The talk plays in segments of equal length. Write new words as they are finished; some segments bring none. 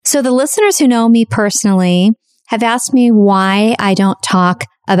So the listeners who know me personally have asked me why I don't talk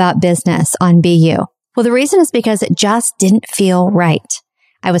about business on BU. Well, the reason is because it just didn't feel right.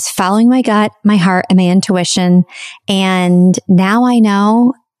 I was following my gut, my heart, and my intuition. And now I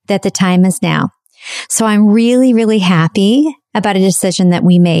know that the time is now. So I'm really, really happy about a decision that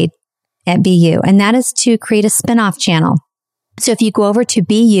we made at BU, and that is to create a spinoff channel. So if you go over to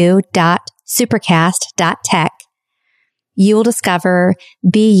bu.supercast.tech, you will discover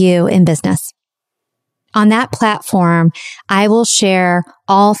BU in business. On that platform, I will share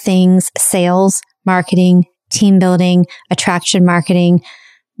all things sales, marketing, team building, attraction marketing,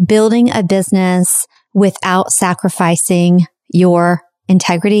 building a business without sacrificing your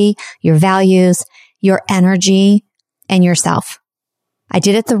integrity, your values, your energy, and yourself. I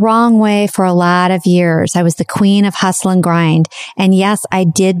did it the wrong way for a lot of years. I was the queen of hustle and grind. And yes, I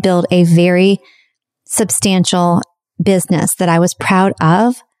did build a very substantial business that I was proud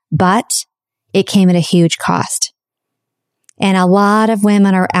of, but it came at a huge cost. And a lot of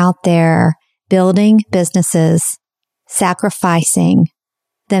women are out there building businesses, sacrificing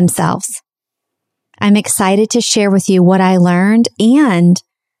themselves. I'm excited to share with you what I learned and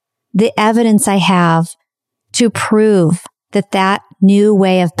the evidence I have to prove that new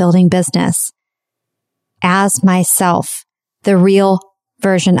way of building business as myself, the real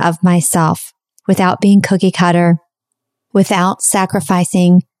version of myself, without being cookie cutter, without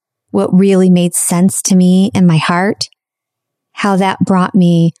sacrificing what really made sense to me in my heart, how that brought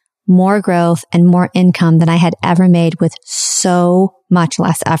me more growth and more income than I had ever made with so much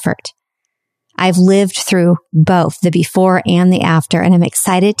less effort. I've lived through both the before and the after, and I'm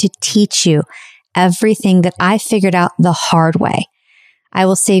excited to teach you everything that I figured out the hard way. I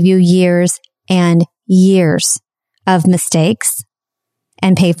will save you years and years of mistakes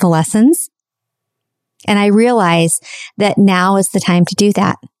and painful lessons. And I realize that now is the time to do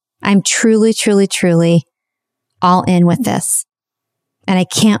that. I'm truly, truly, truly all in with this. And I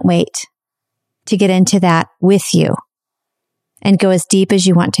can't wait to get into that with you and go as deep as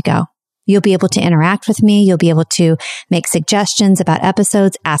you want to go. You'll be able to interact with me. You'll be able to make suggestions about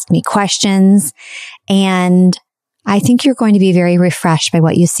episodes, ask me questions. And I think you're going to be very refreshed by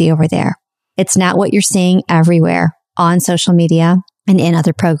what you see over there. It's not what you're seeing everywhere on social media and in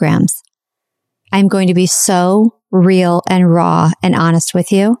other programs. I'm going to be so real and raw and honest with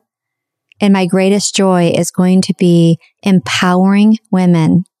you. And my greatest joy is going to be empowering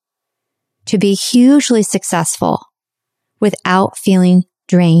women to be hugely successful without feeling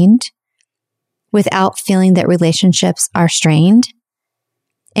drained, without feeling that relationships are strained,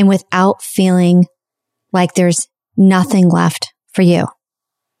 and without feeling like there's nothing left for you.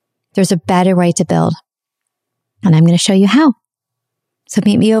 There's a better way to build, and I'm going to show you how. So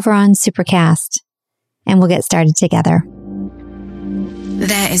meet me over on Supercast, and we'll get started together.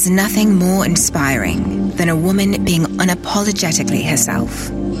 There is nothing more inspiring than a woman being unapologetically herself.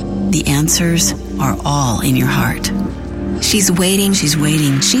 The answers are all in your heart. She's waiting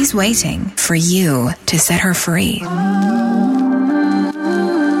for you to set her free.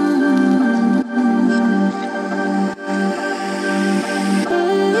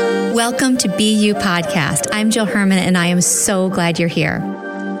 Welcome to BU Podcast. I'm Jill Herman, and I am so glad you're here.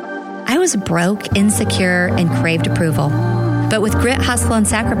 I was broke, insecure, and craved approval. But with grit, hustle, and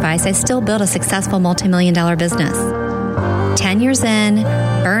sacrifice, I still built a successful multi-million-dollar business. 10 years in,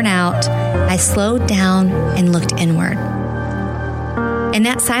 burnout, I slowed down and looked inward. In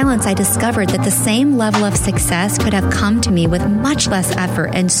that silence, I discovered that the same level of success could have come to me with much less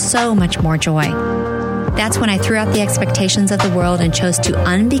effort and so much more joy. That's when I threw out the expectations of the world and chose to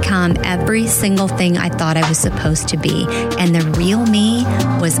unbecome every single thing I thought I was supposed to be. And the real me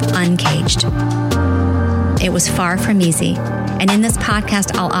was uncaged. It was far from easy. And in this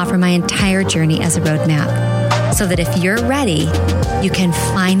podcast, I'll offer my entire journey as a roadmap so that if you're ready, you can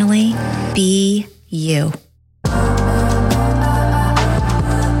finally be you.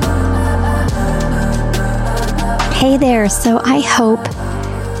 Hey there. So I hope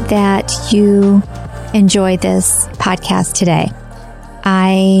that you enjoy this podcast today.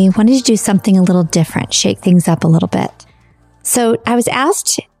 I wanted to do something a little different, shake things up a little bit. So I was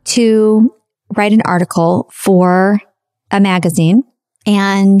asked to write an article for a magazine,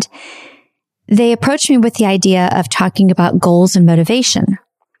 and they approached me with the idea of talking about goals and motivation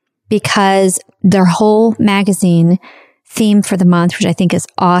because their whole magazine theme for the month, which I think is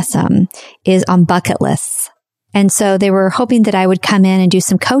awesome, is on bucket lists. And so they were hoping that I would come in and do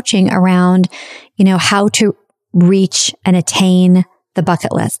some coaching around, how to reach and attain the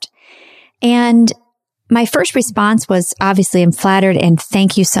bucket list. And my first response was, obviously, I'm flattered and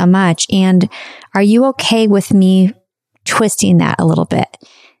thank you so much. And are you okay with me twisting that a little bit?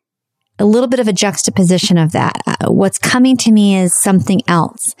 a little bit of a juxtaposition of that. What's coming to me is something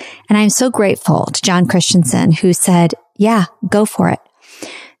else. And I'm so grateful to John Christensen, who said, yeah, go for it.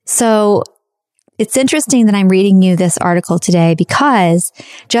 So it's interesting that I'm reading you this article today, because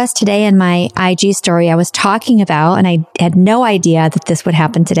just today in my IG story, I was talking about, and I had no idea that this would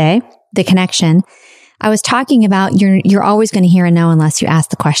happen today, the connection. I was talking about you're always going to hear a no unless you ask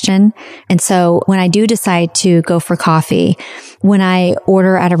the question. And so when I do decide to go for coffee, when I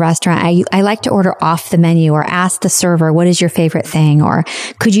order at a restaurant, I like to order off the menu or ask the server, what is your favorite thing? Or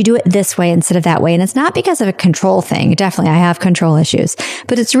could you do it this way instead of that way? And it's not because of a control thing. Definitely, I have control issues,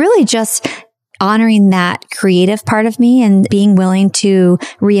 but it's really just honoring that creative part of me and being willing to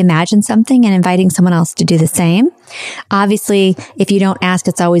reimagine something and inviting someone else to do the same. Obviously, if you don't ask,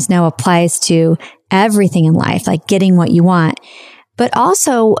 it's always no applies to everything in life, like getting what you want, but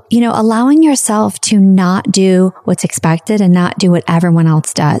also, allowing yourself to not do what's expected and not do what everyone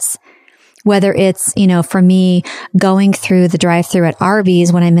else does. Whether it's, for me, going through the drive-thru at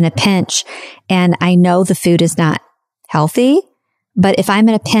Arby's when I'm in a pinch and I know the food is not healthy, but if I'm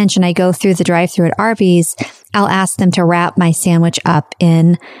in a pinch and I go through the drive-thru at Arby's, I'll ask them to wrap my sandwich up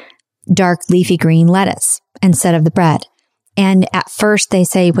in dark leafy green lettuce instead of the bread. And at first they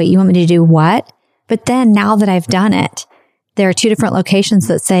say, wait, you want me to do what? But then now that I've done it, there are two different locations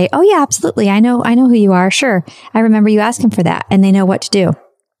that say, oh yeah, absolutely. I know who you are. Sure. I remember you asking for that, and they know what to do.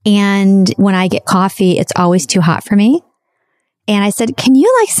 And when I get coffee, it's always too hot for me. And I said, can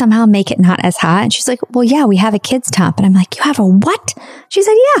you somehow make it not as hot? And she's like, well, yeah, we have a kid's temp. And I'm like, you have a what? She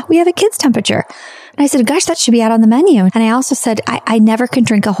said, yeah, we have a kid's temperature. And I said, gosh, that should be out on the menu. And I also said, I never can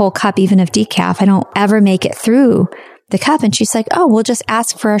drink a whole cup, even of decaf. I don't ever make it through the cup. And she's like, oh, we'll just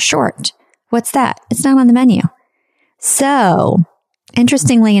ask for a short. What's that? It's not on the menu. So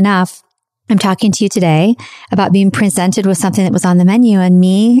interestingly enough, I'm talking to you today about being presented with something that was on the menu and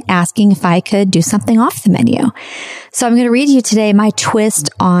me asking if I could do something off the menu. So I'm going to read you today my twist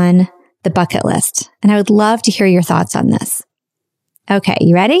on the bucket list. And I would love to hear your thoughts on this. Okay,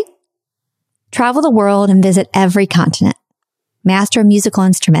 you ready? Travel the world and visit every continent. Master a musical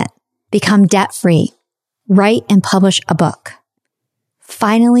instrument. Become debt-free. Write and publish a book.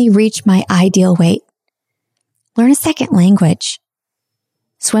 Finally reach my ideal weight. Learn a second language.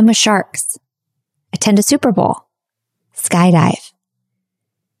 Swim with sharks. Attend a Super Bowl. Skydive.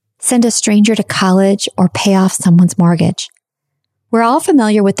 Send a stranger to college or pay off someone's mortgage. We're all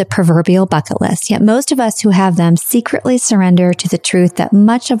familiar with the proverbial bucket list, yet most of us who have them secretly surrender to the truth that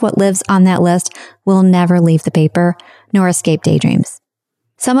much of what lives on that list will never leave the paper nor escape daydreams.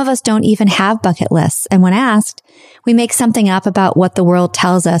 Some of us don't even have bucket lists, and when asked, we make something up about what the world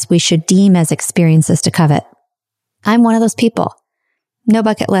tells us we should deem as experiences to covet. I'm one of those people. No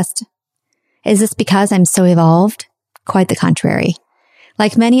bucket list. Is this because I'm so evolved? Quite the contrary.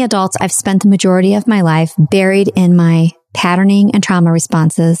 Like many adults, I've spent the majority of my life buried in my patterning and trauma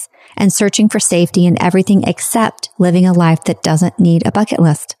responses and searching for safety in everything except living a life that doesn't need a bucket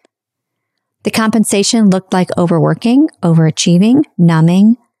list. The compensation looked like overworking, overachieving,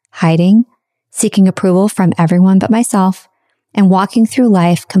 numbing, hiding, seeking approval from everyone but myself, and walking through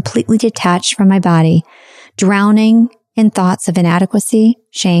life completely detached from my body, drowning in thoughts of inadequacy,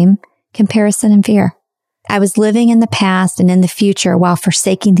 shame, comparison, and fear. I was living in the past and in the future while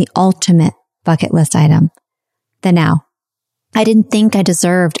forsaking the ultimate bucket list item, the now. I didn't think I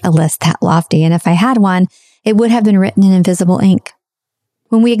deserved a list that lofty, and if I had one, it would have been written in invisible ink.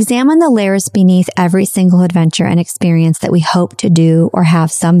 When we examine the layers beneath every single adventure and experience that we hope to do or have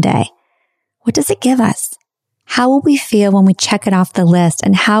someday, what does it give us? How will we feel when we check it off the list,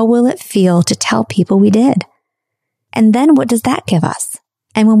 and how will it feel to tell people we did? And then what does that give us?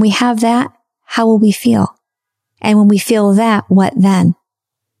 And when we have that, how will we feel? And when we feel that, what then?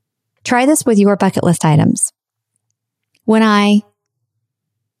 Try this with your bucket list items. When I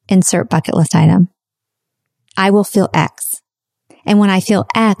insert bucket list item, I will feel X. And when I feel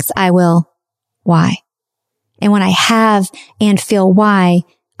X, I will Y. And when I have and feel Y,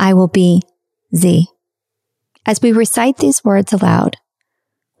 I will be Z. As we recite these words aloud,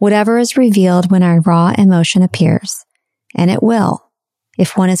 whatever is revealed when our raw emotion appears, and it will,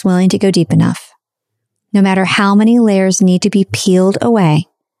 if one is willing to go deep enough, no matter how many layers need to be peeled away,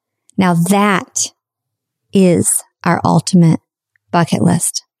 now that is our ultimate bucket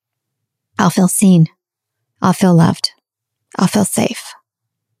list. I'll feel seen. I'll feel loved. I'll feel safe.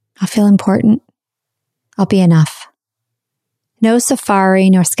 I'll feel important. I'll be enough. No safari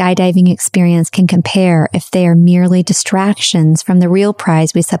nor skydiving experience can compare if they are merely distractions from the real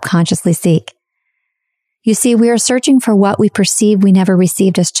prize we subconsciously seek. You see, we are searching for what we perceive we never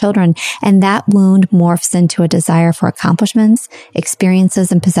received as children, and that wound morphs into a desire for accomplishments,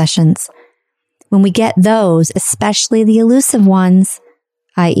 experiences, and possessions. When we get those, especially the elusive ones,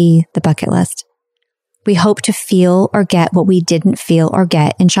 i.e. the bucket list, we hope to feel or get what we didn't feel or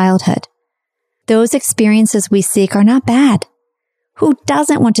get in childhood. Those experiences we seek are not bad. Who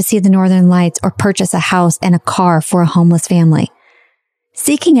doesn't want to see the Northern Lights or purchase a house and a car for a homeless family?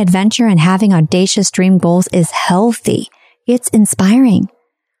 Seeking adventure and having audacious dream goals is healthy. It's inspiring.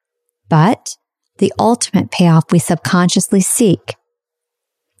 But the ultimate payoff we subconsciously seek,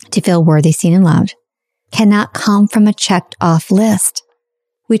 to feel worthy, seen, and loved, cannot come from a checked off list.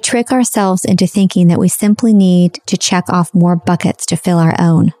 We trick ourselves into thinking that we simply need to check off more buckets to fill our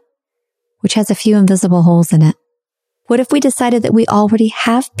own, which has a few invisible holes in it. What if we decided that we already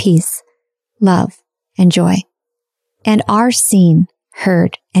have peace, love, and joy, and are seen,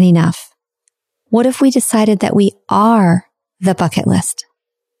 heard, and enough? What if we decided that we are the bucket list?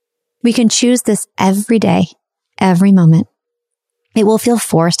 We can choose this every day, every moment. It will feel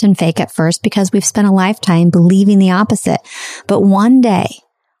forced and fake at first because we've spent a lifetime believing the opposite. But one day,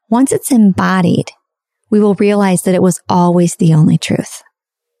 once it's embodied, we will realize that it was always the only truth.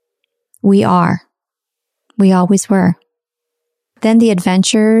 We are. We always were. Then the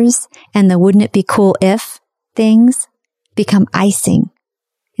adventures and the wouldn't it be cool if things become icing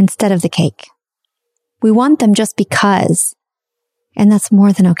instead of the cake. We want them just because, and that's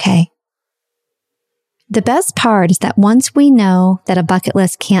more than okay. The best part is that once we know that a bucket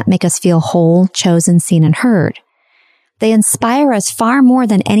list can't make us feel whole, chosen, seen, and heard, they inspire us far more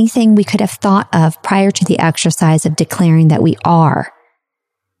than anything we could have thought of prior to the exercise of declaring that we are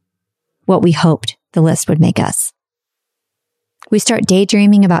what we hoped the list would make us. We start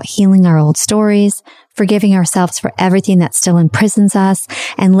daydreaming about healing our old stories, forgiving ourselves for everything that still imprisons us,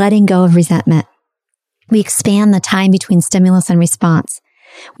 and letting go of resentment. We expand the time between stimulus and response.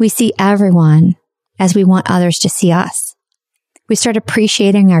 We see everyone as we want others to see us. We start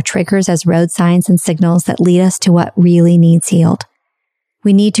appreciating our triggers as road signs and signals that lead us to what really needs healed.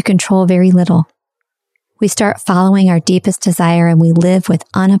 We need to control very little. We start following our deepest desire and we live with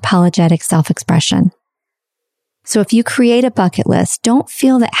unapologetic self-expression. So if you create a bucket list, don't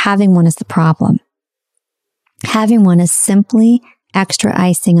feel that having one is the problem. Having one is simply extra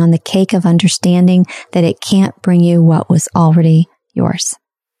icing on the cake of understanding that it can't bring you what was already yours.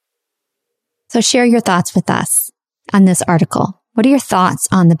 So share your thoughts with us on this article. What are your thoughts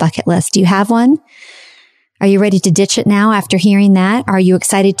on the bucket list? Do you have one? Are you ready to ditch it now after hearing that? Are you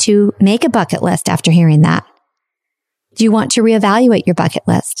excited to make a bucket list after hearing that? Do you want to reevaluate your bucket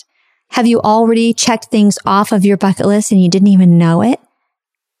list? Have you already checked things off of your bucket list and you didn't even know it?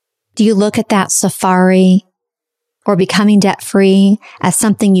 Do you look at that safari or becoming debt-free as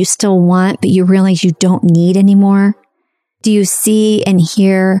something you still want, but you realize you don't need anymore? Do you see and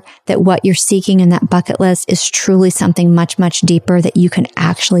hear that what you're seeking in that bucket list is truly something much, much deeper that you can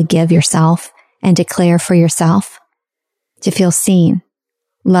actually give yourself and declare for yourself? To feel seen,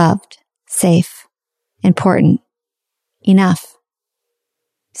 loved, safe, important, enough.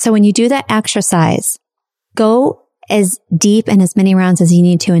 So when you do that exercise, go as deep and as many rounds as you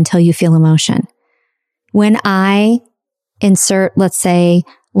need to until you feel emotion. When I insert, let's say,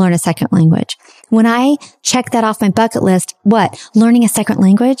 learn a second language, when I check that off my bucket list, learning a second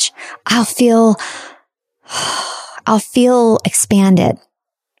language, I'll feel expanded.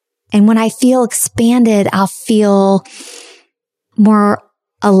 And when I feel expanded, I'll feel more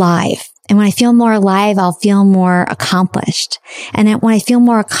alive. And when I feel more alive, I'll feel more accomplished. And when I feel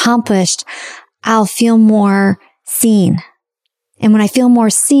more accomplished, I'll feel more seen. And when I feel more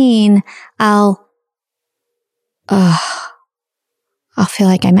seen, I'll feel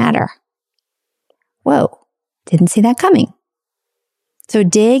like I matter. Whoa, didn't see that coming. So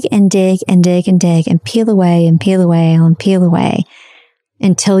dig and dig and dig and dig and peel away and peel away and peel away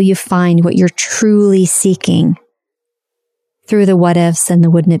until you find what you're truly seeking through the what ifs and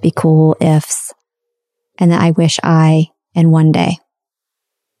the wouldn't it be cool ifs and the I wish I and one day.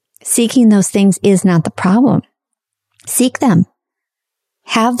 Seeking those things is not the problem. Seek them.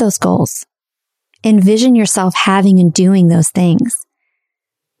 Have those goals. Envision yourself having and doing those things.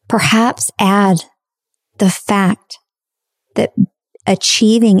 Perhaps add the fact that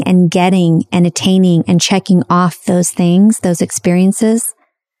achieving and getting and attaining and checking off those things, those experiences,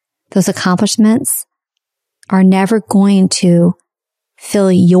 those accomplishments are never going to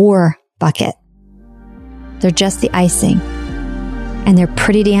fill your bucket. They're just the icing. And they're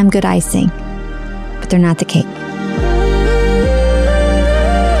pretty damn good icing, but they're not the cake.